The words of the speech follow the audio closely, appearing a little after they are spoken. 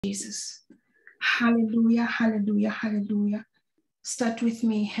Jesus. Hallelujah, hallelujah, hallelujah. Start with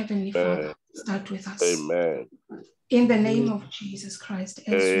me, Heavenly Father. Start with us. Amen. In the name of Jesus Christ.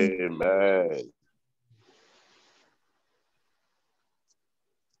 Amen.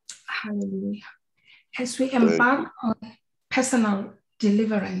 Hallelujah. As we embark on personal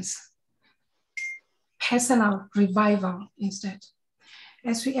deliverance, personal revival instead,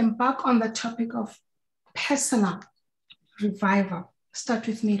 as we embark on the topic of personal revival, start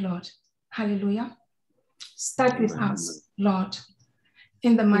with me, Lord. Hallelujah. Start with us, Lord,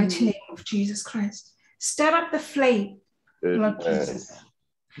 in the mighty name of Jesus Christ. Stir up the flame, Lord Jesus.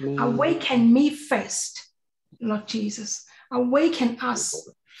 Awaken me first, Lord Jesus. Awaken us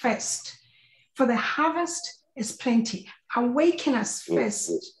first. For the harvest is plenty. Awaken us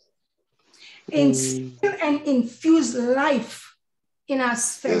first. Instill and infuse life in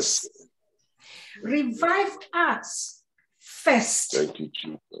us first. Revive us first. Thank you,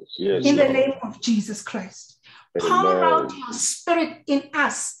 Jesus. Yes, in the name of Jesus Christ. Pour out your spirit in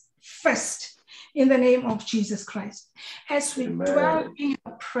us first. In the name of Jesus Christ. As we dwell in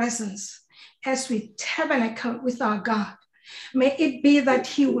your presence, as we tabernacle with our God, may it be that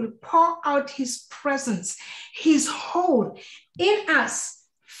he will pour out his presence, his whole in us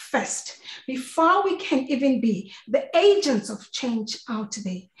first, before we can even be the agents of change out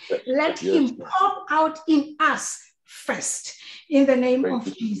there. Let him pour out in us first, in the name of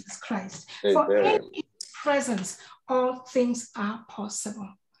Jesus Christ. For in his presence, all things are possible.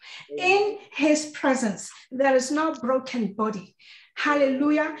 In his presence, there is no broken body.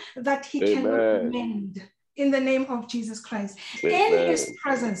 Hallelujah, that he cannot mend. In the name of Jesus Christ. In his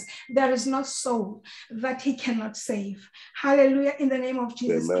presence, there is no soul that he cannot save. Hallelujah, in the name of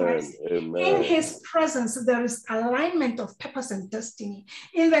Jesus Christ. In his presence, there is alignment of purpose and destiny.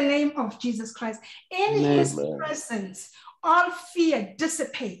 In the name of Jesus Christ. In his presence, all fear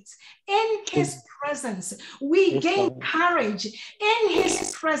dissipates. In his presence, we gain courage. In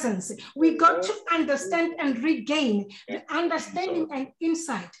his presence, we got to understand and regain the understanding and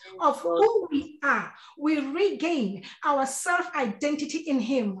insight of who we are. We regain our self-identity in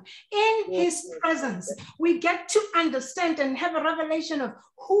him. In his presence, we get to understand and have a revelation of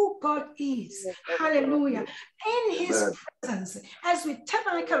who God is. Hallelujah. In his presence, as we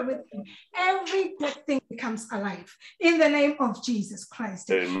tabernacle with him, every dead thing becomes alive. In the name of Jesus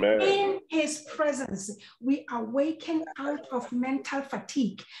Christ. In his presence, we awaken out of mental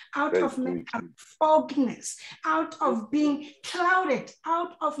fatigue, out of mental fogginess, out of being clouded,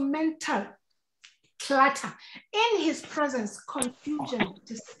 out of mental clutter. In his presence, confusion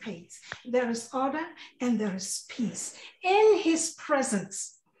dissipates. There is order and there is peace. In his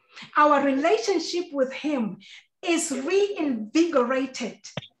presence, our relationship with him is reinvigorated.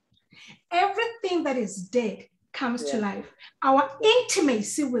 Everything that is dead comes to life. Our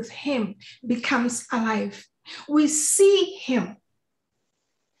intimacy with him becomes alive. We see him.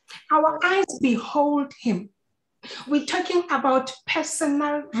 Our eyes behold him. We're talking about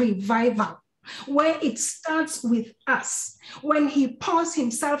personal revival, where it starts with us. When he pours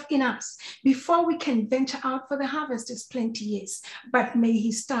himself in us, before we can venture out, for the harvest is plenty, yes, but may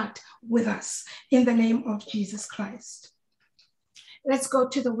he start with us in the name of Jesus Christ. Let's go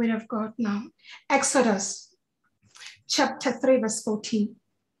to the word of God now. Exodus chapter 3, verse 14.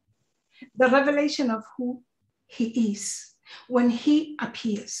 The revelation of who he is when he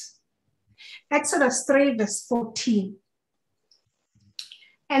appears. Exodus 3, verse 14.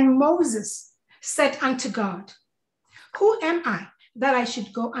 And Moses said unto God, who am I that I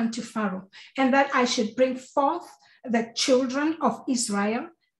should go unto Pharaoh, and that I should bring forth the children of Israel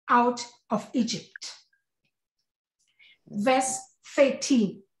out of Egypt? Verse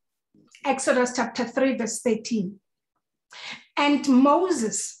 13. Exodus chapter 3, verse 13. And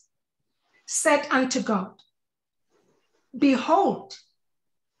Moses said unto God, behold,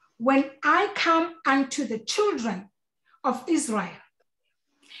 when I come unto the children of Israel,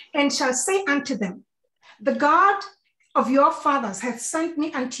 and shall say unto them, the God of your fathers hath sent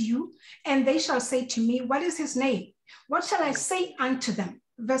me unto you, and they shall say to me, what is his name? What shall I say unto them?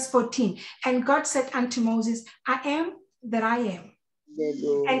 Verse 14. And God said unto Moses, I am that I am.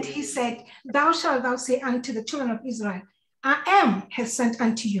 And he said, thou shalt thou say unto the children of Israel, I am has sent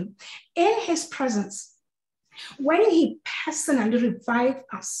unto you. In his presence, when he personally revived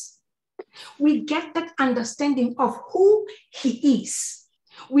us, we get that understanding of who he is.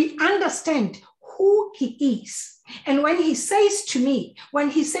 We understand who he is. And when he says to me, when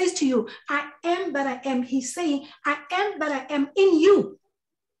he says to you, I am that I am, he's saying, I am that I am in you.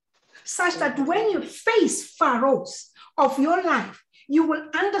 Such that when you face pharaohs of your life, you will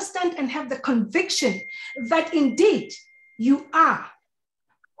understand and have the conviction that indeed you are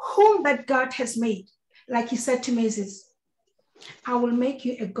whom that God has made. Like he said to Moses, I will make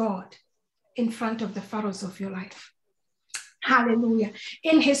you a God in front of the Pharaohs of your life. Hallelujah.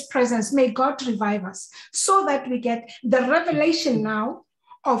 In his presence, may God revive us so that we get the revelation now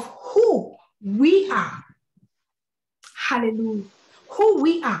of who we are. Hallelujah. Who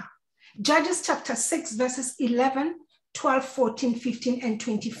we are. Judges chapter 6, verses 11, 12, 14, 15, and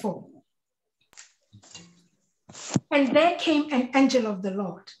 24. And there came an angel of the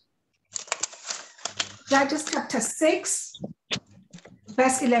Lord. Judges chapter 6,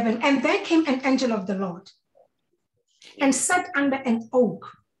 verse 11. And there came an angel of the Lord and sat under an oak.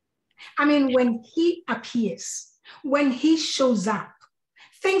 I mean, when he appears, when he shows up,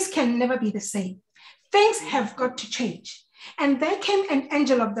 things can never be the same. Things have got to change. And there came an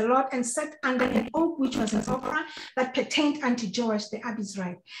angel of the Lord and sat under an oak which was in Ophrah that pertained unto Joash the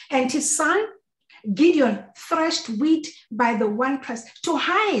Abiezrite. And his son Gideon threshed wheat by the winepress to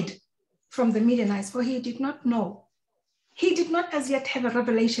hide from the Midianites, for he did not know. He did not as yet have a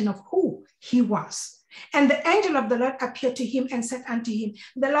revelation of who he was. And the angel of the Lord appeared to him and said unto him,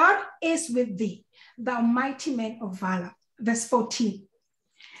 the Lord is with thee, thou mighty man of valor. Verse 14.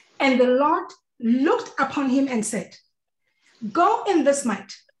 And the Lord looked upon him and said, go in this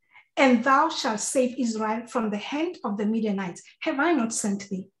might, and thou shalt save Israel from the hand of the Midianites. Have I not sent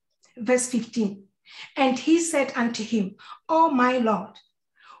thee? Verse 15. And he said unto him, O my Lord,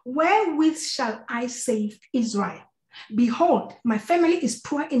 wherewith shall I save Israel? Behold, my family is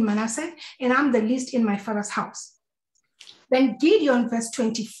poor in Manasseh, and I'm the least in my father's house. Then Gideon, verse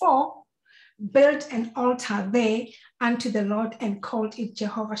 24, built an altar there unto the Lord and called it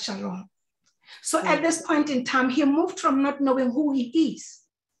Jehovah Shalom. So at this point in time, he moved from not knowing who he is.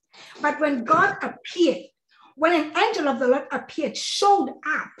 But when God appeared, when an angel of the Lord appeared, showed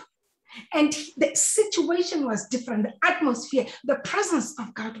up, and the situation was different, the atmosphere, the presence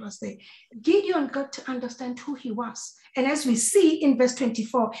of God was there, Gideon got to understand who he was. And as we see in verse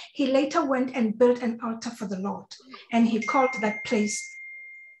 24, he later went and built an altar for the Lord, and he called that place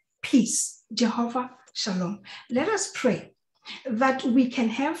peace, Jehovah Shalom. Let us pray that we can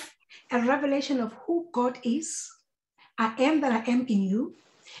have a revelation of who God is, I am that I am in you,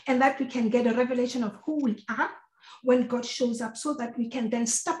 and that we can get a revelation of who we are when God shows up, so that we can then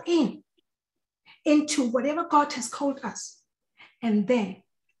step into whatever God has called us, and then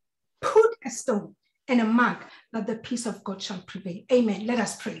put a stone and a mark that the peace of God shall prevail. Amen. Let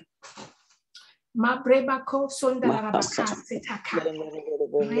us pray. Mabrebako sondarabaka setaka.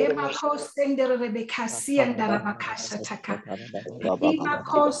 Rebako senderebeka siandarabaka shataka.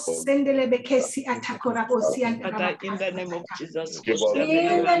 Ibako sendelebeke siatakorabo siandarabaka. In the name of Jesus Christ.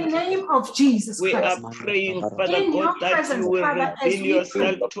 In the name of Jesus Christ. We are praying, Father God, that you will reveal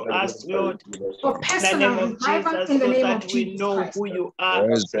yourself to us, Lord. For personal revival in the name of Jesus, we know who you are.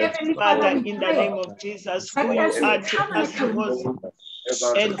 Heavenly Father, in the name of Jesus, who you are to us,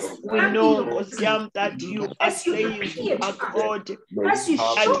 and we know, Osiam, that you are saying you are God,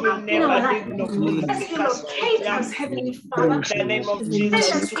 that will never leave nor forsake us, Heavenly Father. In the name of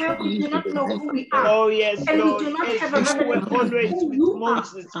Jesus. We do not know who we are. Oh yes, and Lord, we do not have as a you were always who with you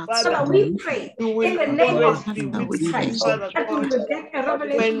Moses, are. Father, So that we pray you in will the name always of be with Jesus me, Christ, Father that we God. will get a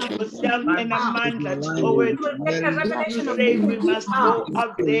revelation When of Osiam who and we are. Amanda We always will get a revelation you of say who we we must are. go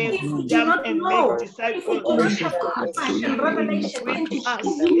out there, If we do Osiam, not and know, make if we disciples, do not have insight and you will revelation with into us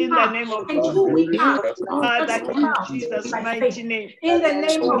who we in the are name of and who we are, we will not Father, step in out Jesus' by mighty faith. name. In the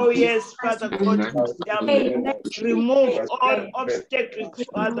name Oh of Jesus yes, Christ. Father God, Amen. remove all obstacles,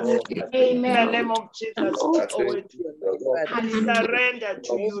 Father. In the Amen. name of Jesus, we owe it. We surrender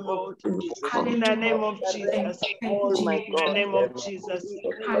to you, Lord. In the name of Jesus. Oh my God. In the name of Jesus.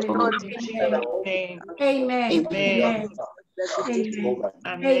 In Jesus' name. Amen. Amen. Amen.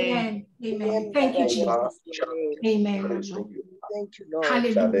 Amen. Amen. Thank you, Jesus. Amen. Thank you, Lord.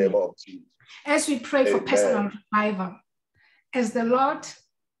 Hallelujah. As we pray for personal revival, as the Lord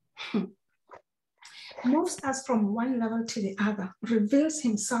moves us from one level to the other, reveals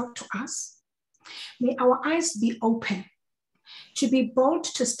himself to us, may our eyes be open to be bold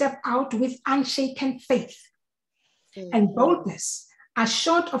to step out with unshaken faith and boldness,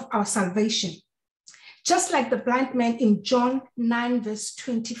 assured of our salvation. Just like the blind man in John 9, verse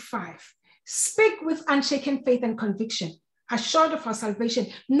 25, speak with unshaken faith and conviction, assured of our salvation,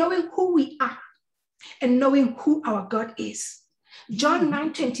 knowing who we are and knowing who our God is. John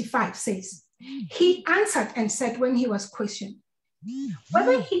 9:25 says, he answered and said when he was questioned,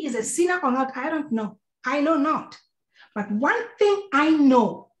 whether he is a sinner or not, I don't know. I know not. But one thing I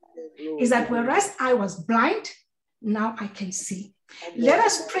know is that whereas I was blind, now I can see. Let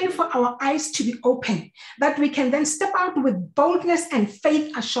us pray for our eyes to be open, that we can then step out with boldness and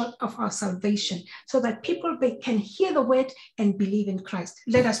faith assured of our salvation, so that people can hear the word and believe in Christ.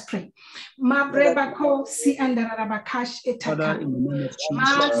 Let us pray. Father, in the name of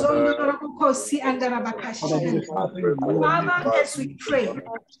Jesus. Father, as we pray,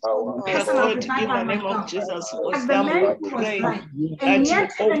 God, in the name of Jesus, was them we pray that you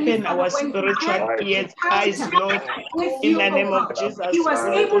open our spiritual eyes, Lord, in the name of Jesus. He was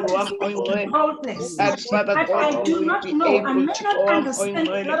able to speak with boldness. Father But God, I do not know, I may not understand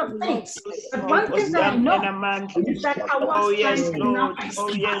a lot of things, but one thing that I know is that I was Lord.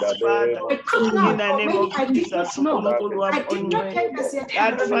 Oh yes, Father. I could not, In the or name maybe of I did not Jesus, know. I did not yet as yet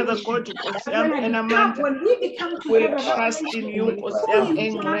have a Father revelation. God, When we become to will have a trust revelation in you, who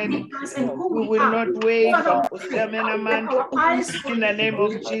you are in us and who we we will are, not waver, Father, we pray that our eyes will in the name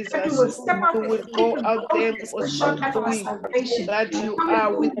of that we Jesus. will step out We will and go speak out there with assured of our salvation. that you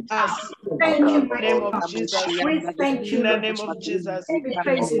are with us. Thank In you, the name of God. Jesus. We thank you, In the Lord. name of Jesus. We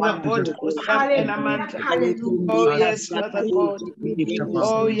praise you, Lord. Hallelujah. Hallelujah. Oh yes, Father God.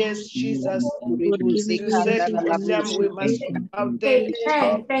 Oh yes, Jesus. You said we must go out there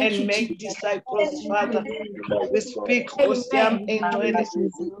Amen. Thank and you, make Jesus. disciples, Father. We speak Amen.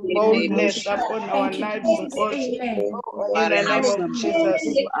 boldness upon our Thank you, lives, Jesus. God. Amen. In the name of Jesus.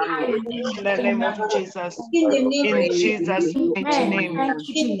 Hallelujah. In the name of Jesus. In In Jesus' mighty Amen. name. Thank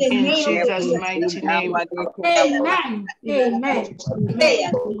you, Jesus. In Jesus' mighty name. Amen. Amen. Amen.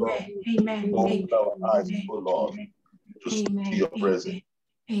 Amen. Open our eyes, Amen. O Lord, to see Amen. your presence.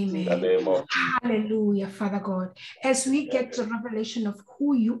 In the Amen. name of Hallelujah, Father God. As we get the revelation of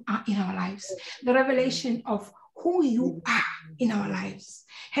who you are in our lives, the revelation of who you are in our lives,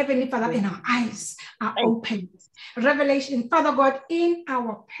 Heavenly Father, in our eyes are open. Revelation, Father God, in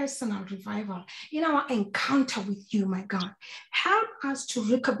our personal revival, in our encounter with you, my God, help us to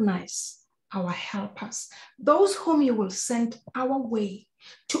recognize our helpers, those whom you will send our way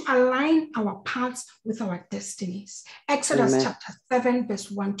to align our paths with our destinies. Exodus chapter 7,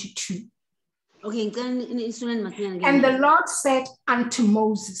 verse 1 to 2. Okay. And the Lord said unto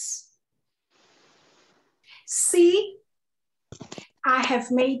Moses, see, I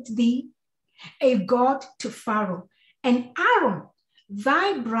have made thee a God to Pharaoh, and Aaron,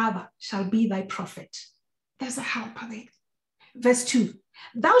 thy brother, shall be thy prophet. There's a helper there. Verse 2,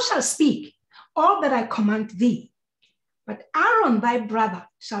 thou shalt speak all that I command thee, but Aaron, thy brother,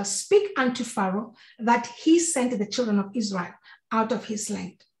 shall speak unto Pharaoh, that he sent the children of Israel out of his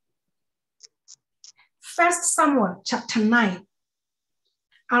land. 1 Samuel chapter 9.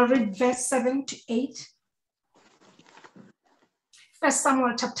 I'll read verse 7 to 8. 1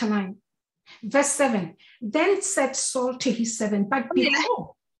 Samuel chapter 9, verse 7. Then said Saul to his servant, but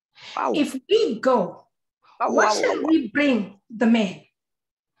behold, if we go, what shall we bring the men?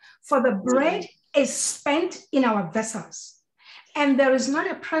 For the bread is spent in our vessels, and there is not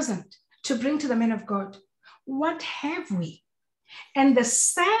a present to bring to the men of God. What have we? And the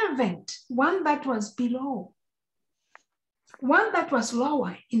servant, one that was below, one that was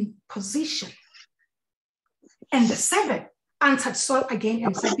lower in position, and the servant answered Saul again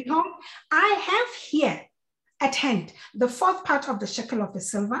and said, behold, I have here at hand the fourth part of the shekel of the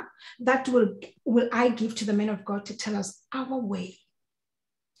silver that will I give to the men of God to tell us our way.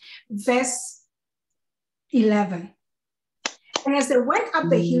 Verse 11. And as they went up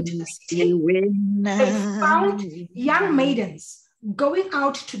the hill to the city, they found young maidens going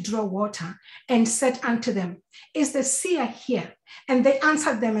out to draw water, and said unto them, is the seer here? And they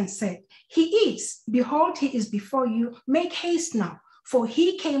answered them and said, he is. Behold, he is before you. Make haste now, for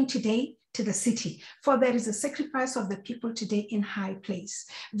he came today to the city. For there is a sacrifice of the people today in high place.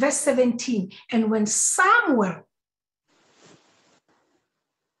 Verse 17, and when Samuel,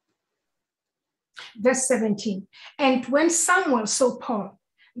 verse 17, and when Samuel saw Paul,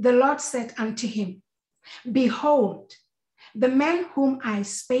 the Lord said unto him, behold, the man whom I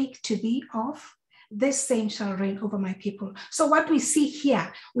spake to thee of, this same shall reign over my people. So what we see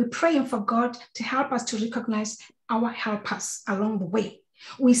here, we're praying for God to help us to recognize our helpers along the way.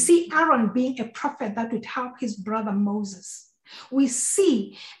 We see Aaron being a prophet that would help his brother Moses. We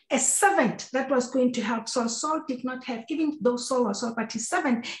see a servant that was going to help Saul. Saul did not have, even though Saul was Saul, but his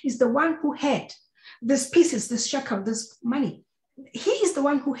servant is the one who had these pieces, this shekel, this money. He is the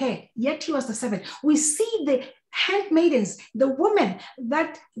one who had, yet he was the servant. We see the handmaidens, the women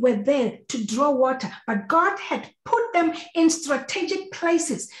that were there to draw water, but God had put them in strategic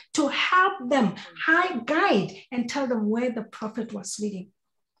places to help them guide and tell them where the prophet was leading.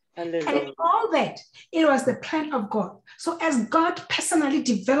 And all that, it was the plan of God. So as God personally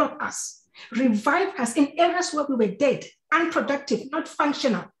developed us, revive us in areas where we were dead, unproductive, not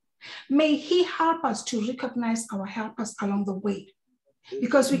functional. May he help us to recognize our helpers along the way.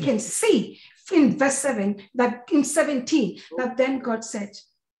 Because we can see in verse 7, that in 17, that then God said,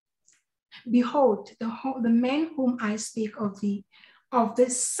 behold, the man whom I speak of thee, of the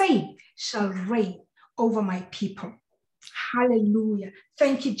same shall reign over my people. Hallelujah.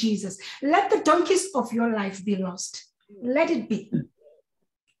 Thank you, Jesus. Let the donkeys of your life be lost. Let it be.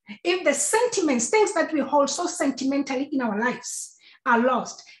 If the sentiments, things that we hold so sentimentally in our lives are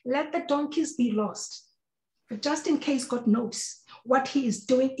lost, let the donkeys be lost. But just in case, God knows what he is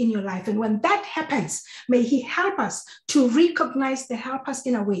doing in your life. And when that happens, may he help us to recognize the helpers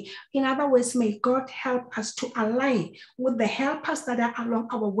in a way. In other words, may God help us to align with the helpers that are along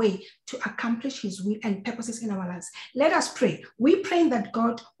our way to accomplish his will and purposes in our lives. Let us pray. We pray that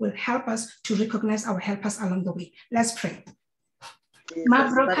God will help us to recognize our helpers along the way. Let's pray.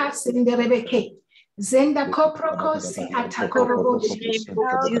 Zenda koproko se atakorobo Jesus,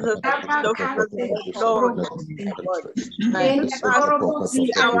 our helpers,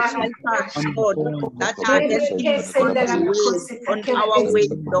 Lord, that are destined on our way,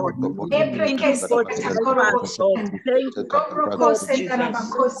 Lord. Thank you, God, to help us, Lord. Thank you, God,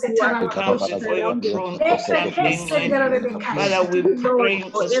 comes before your throne constantly. Father, we pray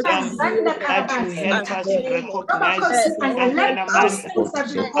that you help us recognize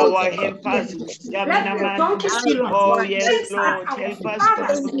our helpers. Oh, yes, Lord, help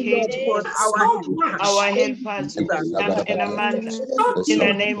us to locate our helpers in the name of Jesus. In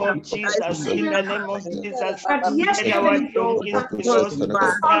the name of Jesus, let our donkeys be lost.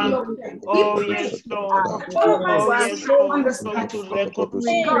 Oh, yes, Lord. Oh, yes, Lord. So to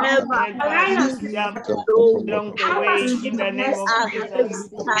recognize along the way, in the name of Jesus.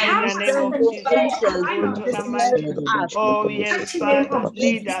 In the name of Jesus. Oh, yes, Father,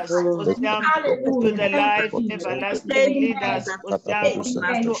 lead us to the life everlasting. Lead us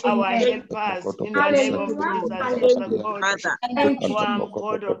to our helpers in the name of Jesus. God Almighty.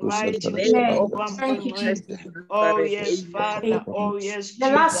 Oh, yes, Father. Oh, yes, Jesus. The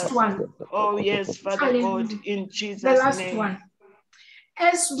last one. Oh, yes, Father God, in Jesus' name. The last one.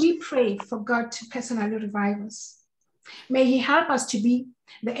 As we pray for God to personally revive us, may he help us to be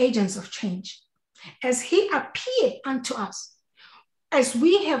the agents of change. As he appeared unto us, as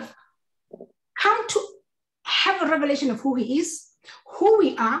we have come to have a revelation of who he is, who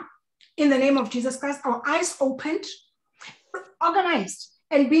we are, in the name of Jesus Christ, our eyes opened, organized,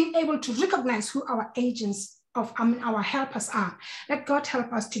 and being able to recognize who our agents of, our helpers are. Let God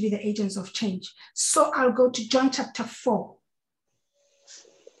help us to be the agents of change. So I'll go to John chapter 4.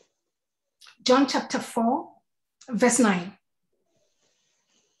 John chapter 4, verse 9.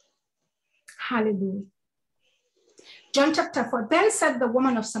 Hallelujah. John chapter 4, then said the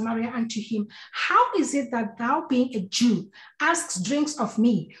woman of Samaria unto him, how is it that thou, being a Jew, askest drinks of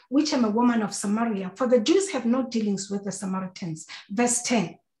me, which am a woman of Samaria? For the Jews have no dealings with the Samaritans. Verse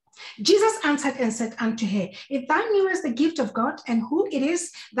 10. Jesus answered and said unto her, if thou knewest the gift of God, and who it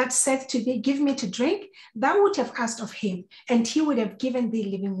is that saith to thee, give me to drink, thou would have asked of him, and he would have given thee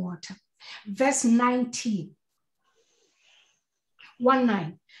living water. Verse 19.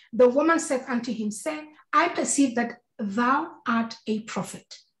 1:9. The woman said unto him, Sir, I perceive that thou art a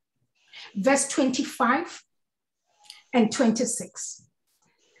prophet. Verse 25 and 26.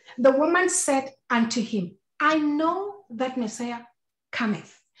 The woman said unto him, I know that Messiah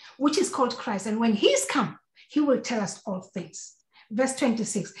cometh, which is called Christ, and when he is come, he will tell us all things. Verse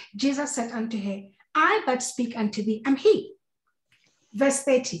 26. Jesus said unto her, I that speak unto thee am he. Verse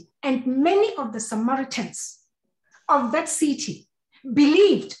 30. And many of the Samaritans of that city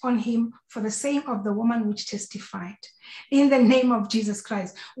believed on him for the saying of the woman which testified, in the name of Jesus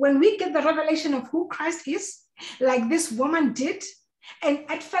Christ. When we get the revelation of who Christ is, like this woman did, and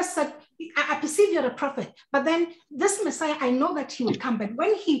at first said, I perceive you're a prophet, but then this Messiah, I know that he will come. But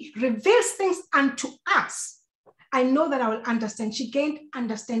when he reveals things unto us, I know that I will understand. She gained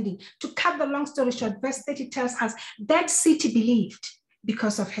understanding. To cut the long story short, verse 30 tells us that city believed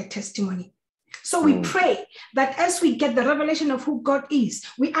because of her testimony. So we pray that as we get the revelation of who God is,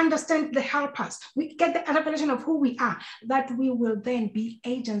 we understand the helpers, we get the revelation of who we are, that we will then be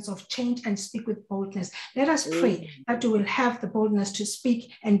agents of change and speak with boldness. Let us pray that we will have the boldness to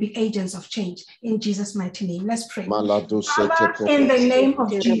speak and be agents of change in Jesus' mighty name. Let's pray. Father, in the name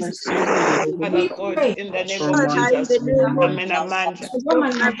of Jesus. Father God, in the name of Jesus. Amen.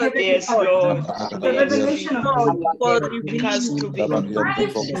 Yes, Lord. The revelation of God, because to be that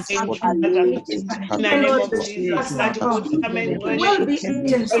In the name of Jesus, that would come and will be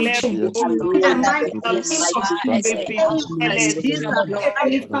agents of change. In the mighty name of Jesus.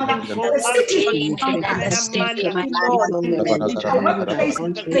 Heavenly Father, the cities of our workplace, Heavenly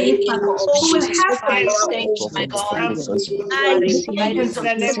Father, we will have to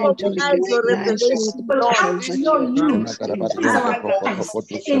know you as our Christ.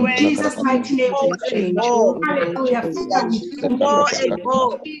 In Jesus' mighty name, hallelujah.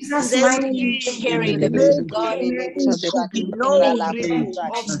 Jesus' mighty name, hearing the word of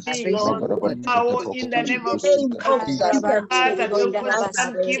God in the name of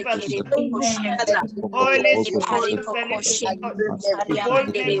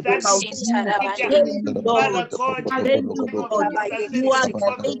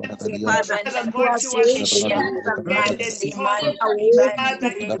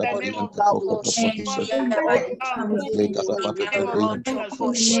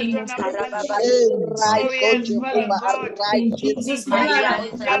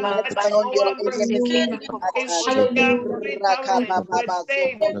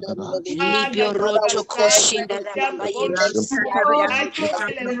Father, to constant give us Holy Spirit, Father God, you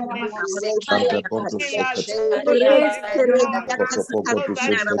are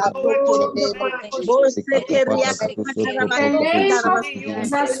Father, God, you are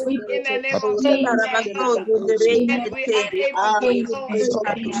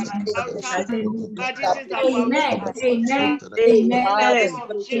Jesus. Amen.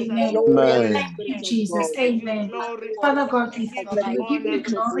 Father God, we thank you. Give you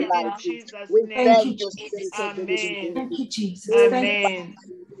glory. We thank you, Jesus. Amen. Thank you, Jesus. Amen.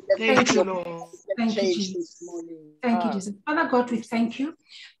 Thank you, Lord. Thank you, Jesus. Thank you, Jesus. Father God, we thank you.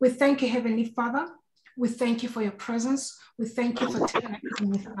 We thank you, Heavenly Father. We thank you for your presence. We thank you for taking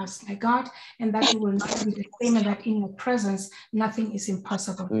with us, my God, and that we will not be the same, and that in your presence, nothing is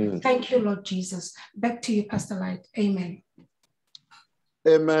impossible. Thank you, Lord Jesus. Back to you, Pastor Light. Amen.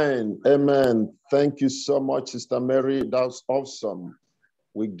 Amen. Amen. Thank you so much, Sister Mary. That's awesome.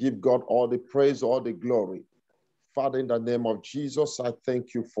 We give God all the praise, all the glory. Father, in the name of Jesus, I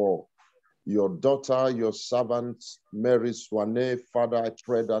thank you for your daughter, your servant, Mary Zwane. Father, I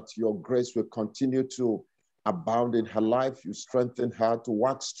pray that your grace will continue to abound in her life. You strengthen her to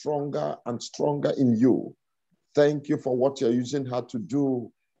work stronger and stronger in you. Thank you for what you're using her to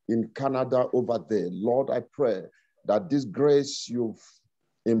do in Canada over there. Lord, I pray that this grace you've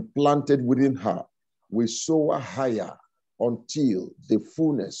implanted within her will soar higher until the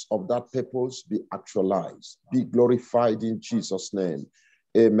fullness of that purpose be actualized. Be glorified in Jesus' name.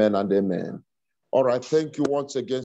 Amen and amen. All right, thank you once again.